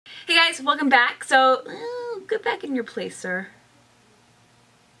Hey guys, welcome back. So, get back in your place, sir.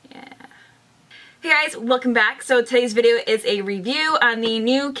 Yeah. Hey guys, welcome back. So today's video is a review on the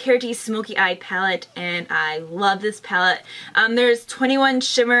new Karity Smoky Eye palette, and I love this palette. There's 21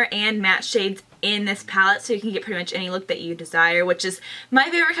 shimmer and matte shades in this palette, so you can get pretty much any look that you desire, which is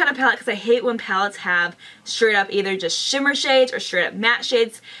my favorite kind of palette because I hate when palettes have straight up either just shimmer shades or straight up matte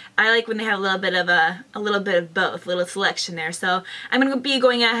shades. I like when they have a little bit of both, a little selection there. So I'm gonna be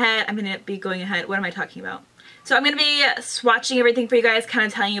going ahead. What am I talking about? So I'm going to be swatching everything for you guys, kind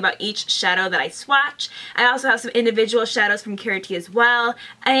of telling you about each shadow that I swatch. I also have some individual shadows from Karity as well.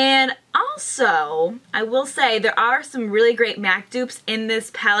 And also, I will say there are some really great MAC dupes in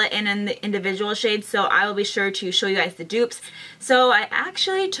this palette and in the individual shades, so I will be sure to show you guys the dupes. So I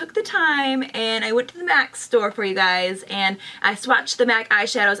actually took the time and I went to the MAC store for you guys, and I swatched the MAC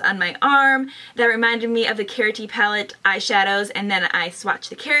eyeshadows on my arm. That reminded me of the Karity palette eyeshadows, and then I swatched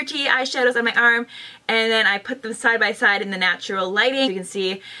the Karity eyeshadows on my arm, and then I put them side by side in the natural lighting. You can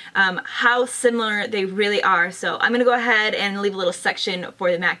see how similar they really are. So I'm going to go ahead and leave a little section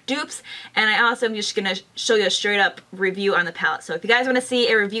for the MAC dupes, and I also am just going to show you a straight up review on the palette. So if you guys want to see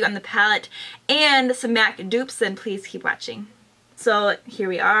a review on the palette and some MAC dupes, then please keep watching. So here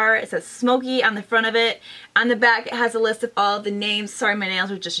we are. It says Smokey on the front of it. On the back it has a list of all the names. Sorry, my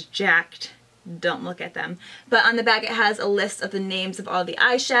nails are just jacked. Don't look at them. But on the back it has a list of the names of all the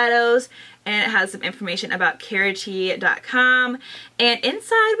eyeshadows, and it has some information about Karity.com. And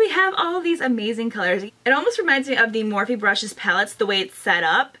inside we have all of these amazing colors. It almost reminds me of the Morphe Brushes palettes, the way it's set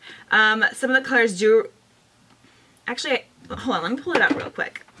up. Some of the colors do... Actually, hold on, let me pull it out real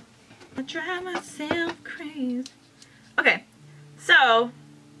quick. I drive myself crazy. Okay, so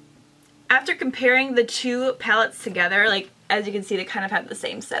after comparing the two palettes together, like, as you can see, they kind of have the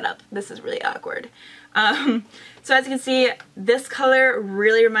same setup. This is really awkward. So as you can see, this color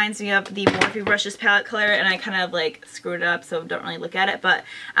really reminds me of the Morphe Brushes palette color, and I kind of like screwed it up, so don't really look at it. But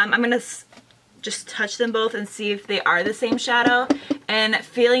I'm going to just touch them both and see if they are the same shadow. And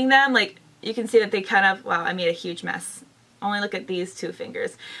feeling them, like, you can see that they kind of, wow, I made a huge mess. Only look at these two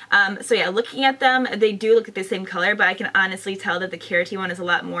fingers. So yeah, looking at them, they do look at the same color, but I can honestly tell that the Karity one is a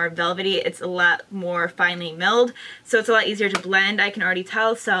lot more velvety. It's a lot more finely milled, so it's a lot easier to blend, I can already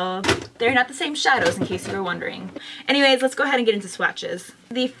tell. So they're not the same shadows, in case you were wondering. Anyways, let's go ahead and get into swatches.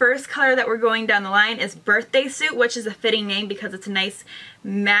 The first color that we're going down the line is Birthday Suit, which is a fitting name because it's a nice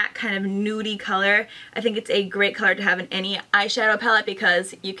matte kind of nudie color. I think it's a great color to have in any eyeshadow palette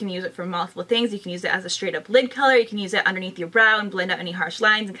because you can use it for multiple things. You can use it as a straight up lid color, you can use it underneath your brow and blend out any harsh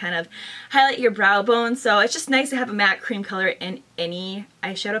lines and kind of highlight your brow bone. So it's just nice to have a matte cream color in any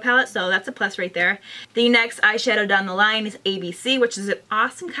eyeshadow palette, so that's a plus right there. The next eyeshadow down the line is ABC, which is an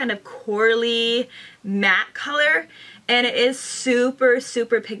awesome kind of corally matte color. And it is super,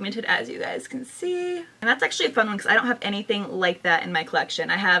 super pigmented, as you guys can see. And that's actually a fun one because I don't have anything like that in my collection.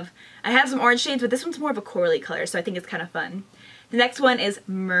 I have some orange shades, but this one's more of a corally color, so I think it's kind of fun. The next one is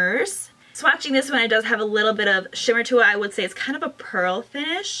Mers. Swatching this one, it does have a little bit of shimmer to it. I would say it's kind of a pearl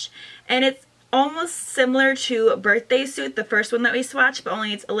finish. And it's almost similar to Birthday Suit, the first one that we swatched, but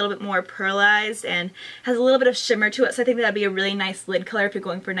only it's a little bit more pearlized and has a little bit of shimmer to it. So I think that'd be a really nice lid color if you're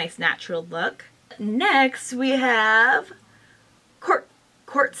going for a nice natural look. Next we have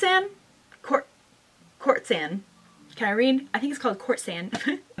Court Sand. Can I read? I think it's called Court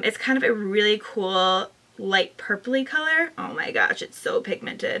Sand. It's kind of a really cool light purpley color. Oh my gosh, it's so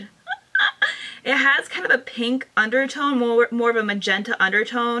pigmented. It has kind of a pink undertone, more of a magenta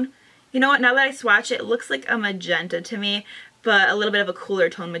undertone. You know what, now that I swatch it, it looks like a magenta to me, but a little bit of a cooler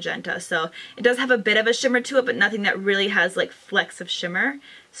tone magenta. So it does have a bit of a shimmer to it, but nothing that really has like flecks of shimmer.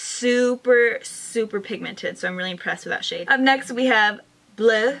 Super, super pigmented, so I'm really impressed with that shade. Up next we have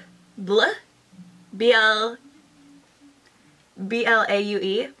Bleu, B-L-A-U-E,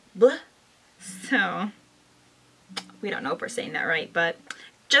 Bleu. So, we don't know if we're saying that right, but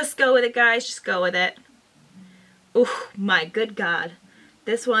just go with it, guys, just go with it. Oh my good God.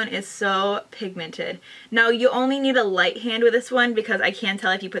 This one is so pigmented. Now, you only need a light hand with this one because I can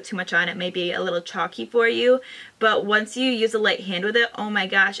tell if you put too much on, it may be a little chalky for you. But once you use a light hand with it, oh my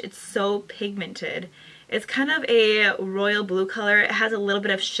gosh, it's so pigmented. It's kind of a royal blue color. It has a little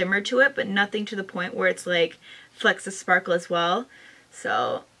bit of shimmer to it, but nothing to the point where it's like flecks of sparkle as well.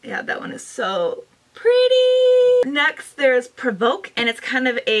 So yeah, that one is so pretty. Next, there's Provoke, and it's kind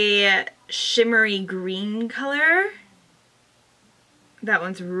of a shimmery green color. That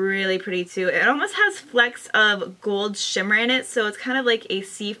one's really pretty too. It almost has flecks of gold shimmer in it, so it's kind of like a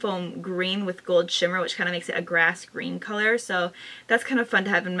seafoam green with gold shimmer, which kind of makes it a grass green color, so that's kind of fun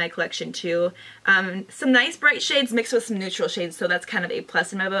to have in my collection too. Some nice bright shades mixed with some neutral shades, so that's kind of a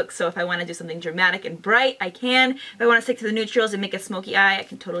plus in my book. So if I want to do something dramatic and bright, I can. If I want to stick to the neutrals and make a smoky eye, I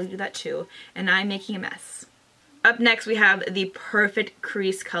can totally do that too. And I'm making a mess. Up next we have the perfect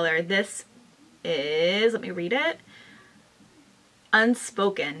crease color. This is, let me read it,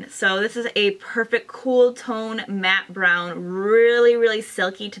 Unspoken. So this is a perfect cool tone matte brown, really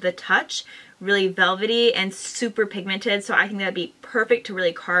silky to the touch, really velvety and super pigmented, so I think that'd be perfect to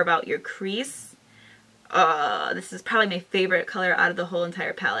really carve out your crease. This is probably my favorite color out of the whole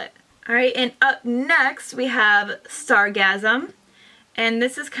entire palette. Alright, and up next we have Stargasm, and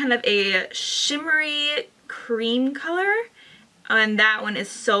this is kind of a shimmery cream color. And that one is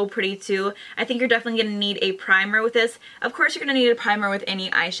so pretty too. I think you're definitely going to need a primer with this. Of course you're going to need a primer with any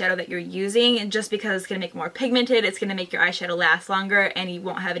eyeshadow that you're using, and just because it's going to make it more pigmented, it's going to make your eyeshadow last longer and you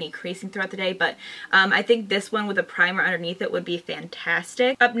won't have any creasing throughout the day, but I think this one with a primer underneath it would be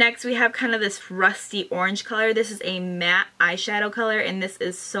fantastic. Up next we have kind of this rusty orange color. This is a matte eyeshadow color, and this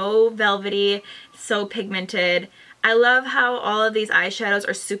is so velvety, so pigmented. I love how all of these eyeshadows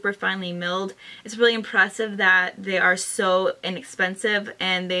are super finely milled. It's really impressive that they are so inexpensive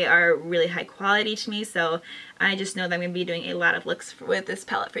and they are really high quality to me, so I just know that I'm going to be doing a lot of looks with this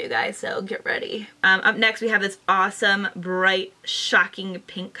palette for you guys, so get ready. Up next we have this awesome, bright, shocking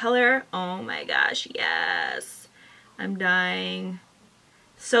pink color. Oh my gosh, yes. I'm dying.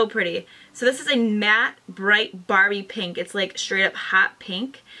 So pretty. So this is a matte, bright Barbie pink. It's like straight up hot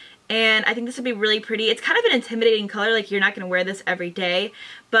pink. And I think this would be really pretty. It's kind of an intimidating color, like you're not going to wear this every day,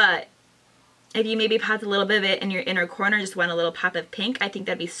 but if you maybe popped a little bit of it in your inner corner, just want a little pop of pink, I think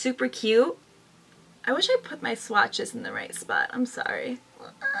that'd be super cute. I wish I put my swatches in the right spot. I'm sorry.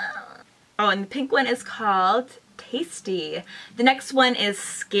 Oh, and the pink one is called Tasty. The next one is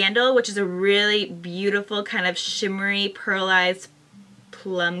Scandal, which is a really beautiful kind of shimmery, pearlized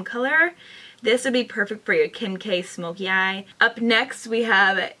plum color. This would be perfect for your Kim K smoky eye. Up next we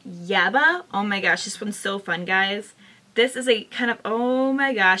have Yaba. Oh my gosh, this one's so fun, guys. This is a kind of, oh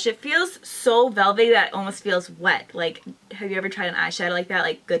my gosh, it feels so velvety that it almost feels wet. Like, have you ever tried an eyeshadow like that?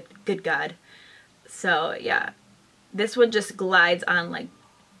 Like, good God. So yeah, this one just glides on like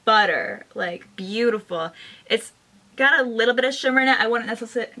butter, like beautiful. It's got a little bit of shimmer in it. I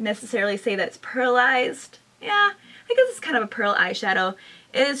wouldn't necessarily say that it's pearlized. Yeah, I guess it's kind of a pearl eyeshadow.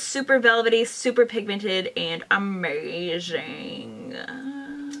 It is super velvety, super pigmented, and amazing.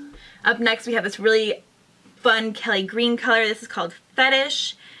 Up next we have this really fun Kelly green color. This is called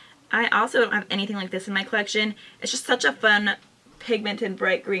Fetish. I also don't have anything like this in my collection. It's just such a fun, pigmented,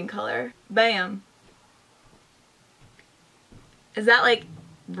 bright green color. Bam. Is that like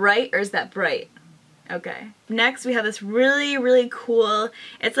bright or is that bright? Okay. Next we have this really cool,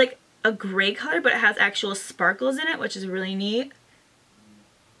 it's like a gray color, but it has actual sparkles in it, which is really neat.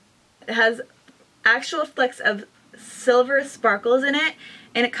 It has actual flecks of silver sparkles in it,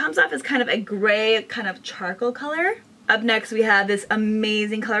 and it comes off as kind of a gray, kind of charcoal color. Up next we have this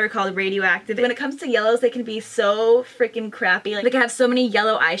amazing color called Radioactive. When it comes to yellows, they can be so freaking crappy. Like I have so many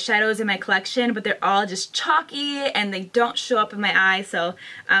yellow eyeshadows in my collection, but they're all just chalky and they don't show up in my eye, so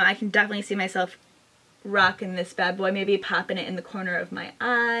I can definitely see myself rocking this bad boy, maybe popping it in the corner of my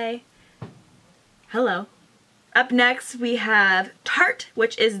eye. Hello. Up next we have Tarte,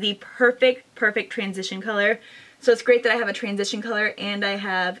 which is the perfect transition color. So it's great that I have a transition color and I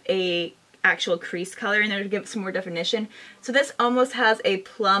have a actual crease color in there to give it some more definition. So this almost has a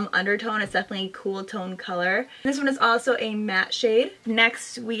plum undertone. It's definitely a cool tone color. This one is also a matte shade.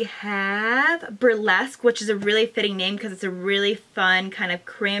 Next we have Burlesque, which is a really fitting name because it's a really fun kind of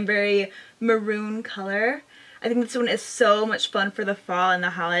cranberry maroon color. I think this one is so much fun for the fall and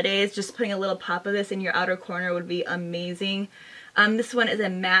the holidays. Just putting a little pop of this in your outer corner would be amazing. This one is a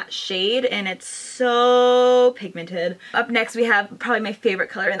matte shade and it's so pigmented. Up next we have probably my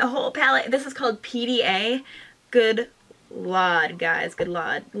favorite color in the whole palette. This is called PDA. Good Lord, guys, good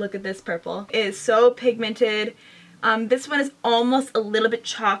Lord. Look at this purple. It is so pigmented. This one is almost a little bit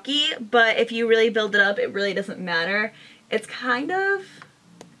chalky, but if you really build it up, it really doesn't matter. It's kind of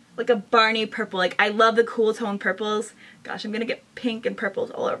like a Barney purple. Like, I love the cool tone purples. Gosh, I'm gonna get pink and purples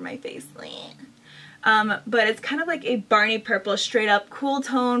all over my face. But it's kind of like a Barney purple, straight up cool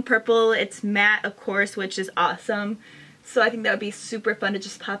tone purple. It's matte, of course, which is awesome. So I think that would be super fun to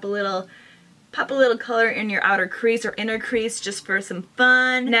just pop a little color in your outer crease or inner crease just for some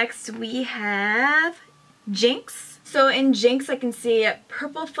fun. Next we have Jinx. So in Jinx I can see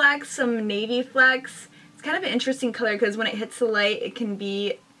purple flecks, some navy flecks. It's kind of an interesting color because when it hits the light, it can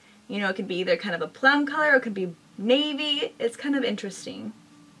be, you know, it could be either kind of a plum color or it could be navy. It's kind of interesting.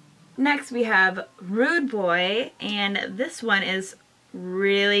 Next we have Rude Boy, and this one is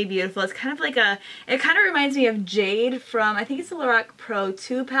really beautiful. It's kind of like a, it kind of reminds me of Jade from, I think it's the Lorac Pro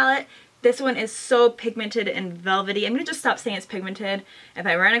 2 palette. This one is so pigmented and velvety. I'm going to just stop saying it's pigmented. If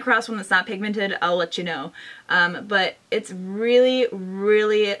I run across one that's not pigmented, I'll let you know. But it's really,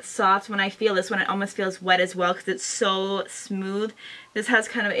 really soft. When I feel this one, it almost feels wet as well because it's so smooth. This has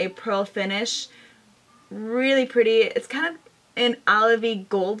kind of a pearl finish. Really pretty. It's kind of an olivey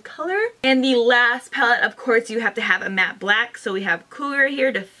gold color. And the last palette, of course, you have to have a matte black. So we have Cougar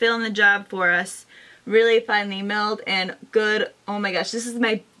here to fill in the job for us. Really finely milled and good. Oh my gosh, this is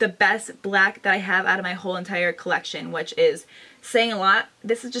the best black that I have out of my whole entire collection, which is saying a lot.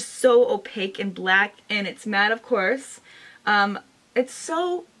 This is just so opaque and black, and it's matte, of course. It's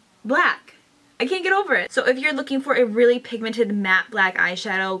so black. I can't get over it. So if you're looking for a really pigmented matte black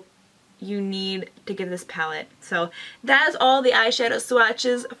eyeshadow, you need to get this palette. So that is all the eyeshadow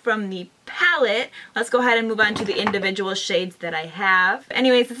swatches from the palette. Let's go ahead and move on to the individual shades that I have.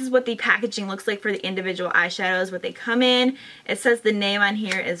 Anyways, this is what the packaging looks like for the individual eyeshadows, what they come in. It says the name on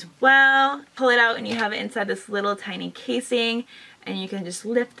here as well. Pull it out and you have it inside this little tiny casing, and you can just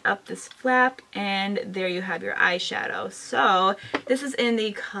lift up this flap and there you have your eyeshadow. So this is in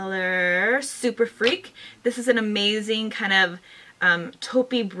the color Super Freak. This is an amazing kind of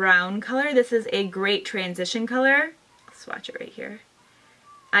taupey brown color. This is a great transition color. I'll swatch it right here.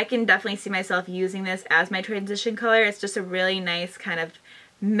 I can definitely see myself using this as my transition color. It's just a really nice kind of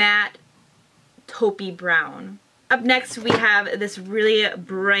matte taupey brown. Up next we have this really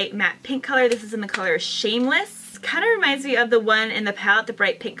bright matte pink color. This is in the color Shameless. Kind of reminds me of the one in the palette, the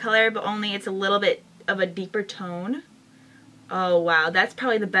bright pink color, but only it's a little bit of a deeper tone. Oh wow, that's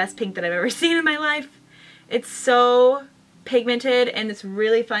probably the best pink that I've ever seen in my life. It's so pigmented and it's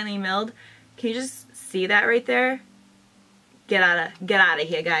really finely milled. Can you just see that right there? Get out of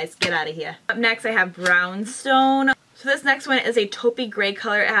here, guys. Get out of here. Up next I have Brownstone. So this next one is a taupey gray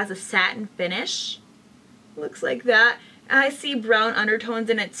color. It has a satin finish. Looks like that. I see brown undertones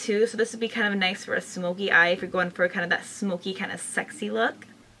in it too, so this would be kind of nice for a smoky eye if you're going for kind of that smoky kind of sexy look.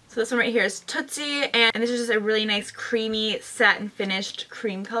 So this one right here is Tootsie, and this is just a really nice creamy satin finished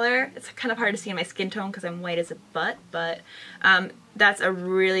cream color. It's kind of hard to see in my skin tone because I'm white as a butt, but that's a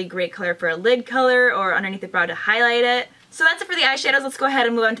really great color for a lid color or underneath the brow to highlight it. So that's it for the eyeshadows. Let's go ahead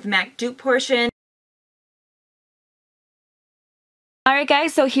and move on to the MAC dupe portion. Alright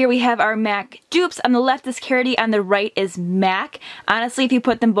guys, so here we have our MAC dupes. On the left is Karity, on the right is MAC. Honestly, if you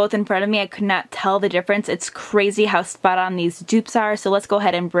put them both in front of me, I could not tell the difference. It's crazy how spot on these dupes are, so let's go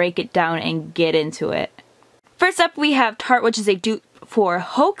ahead and break it down and get into it. First up, we have Tarte, which is a dupe for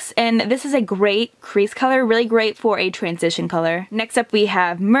Hoax, and this is a great crease color, really great for a transition color. Next up we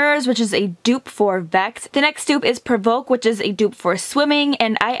have Murs, which is a dupe for Vex. The next dupe is Provoke, which is a dupe for Swimming,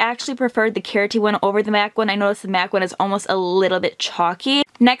 and I actually preferred the Karity one over the MAC one. I noticed the MAC one is almost a little bit chalky.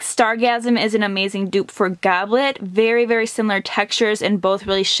 Next, Stargasm is an amazing dupe for Goblet. Very, very similar textures and both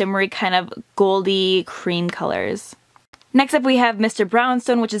really shimmery kind of goldy cream colors. Next up we have Mr.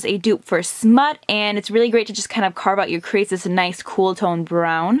 Brownstone, which is a dupe for Smut, and it's really great to just kind of carve out your crease. It's a nice cool tone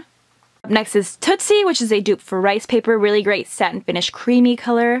brown. Up next is Tootsie, which is a dupe for Rice Paper, really great satin finish creamy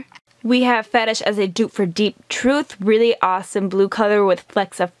color. We have Fetish as a dupe for Deep Truth, really awesome blue color with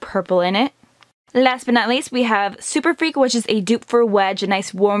flecks of purple in it. Last but not least, we have Super Freak, which is a dupe for Wedge, a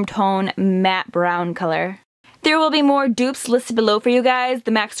nice warm tone matte brown color. There will be more dupes listed below for you guys.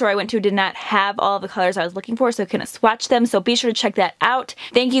 The MAC store I went to did not have all the colors I was looking for, so I couldn't swatch them, so be sure to check that out.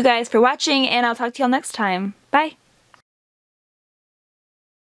 Thank you guys for watching, and I'll talk to y'all next time. Bye!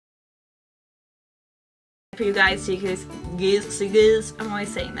 For you guys, so you guys, I'm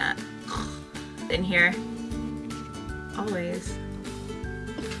always saying that. In here. Always.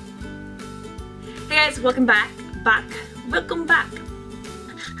 Hey guys, welcome back. Welcome back.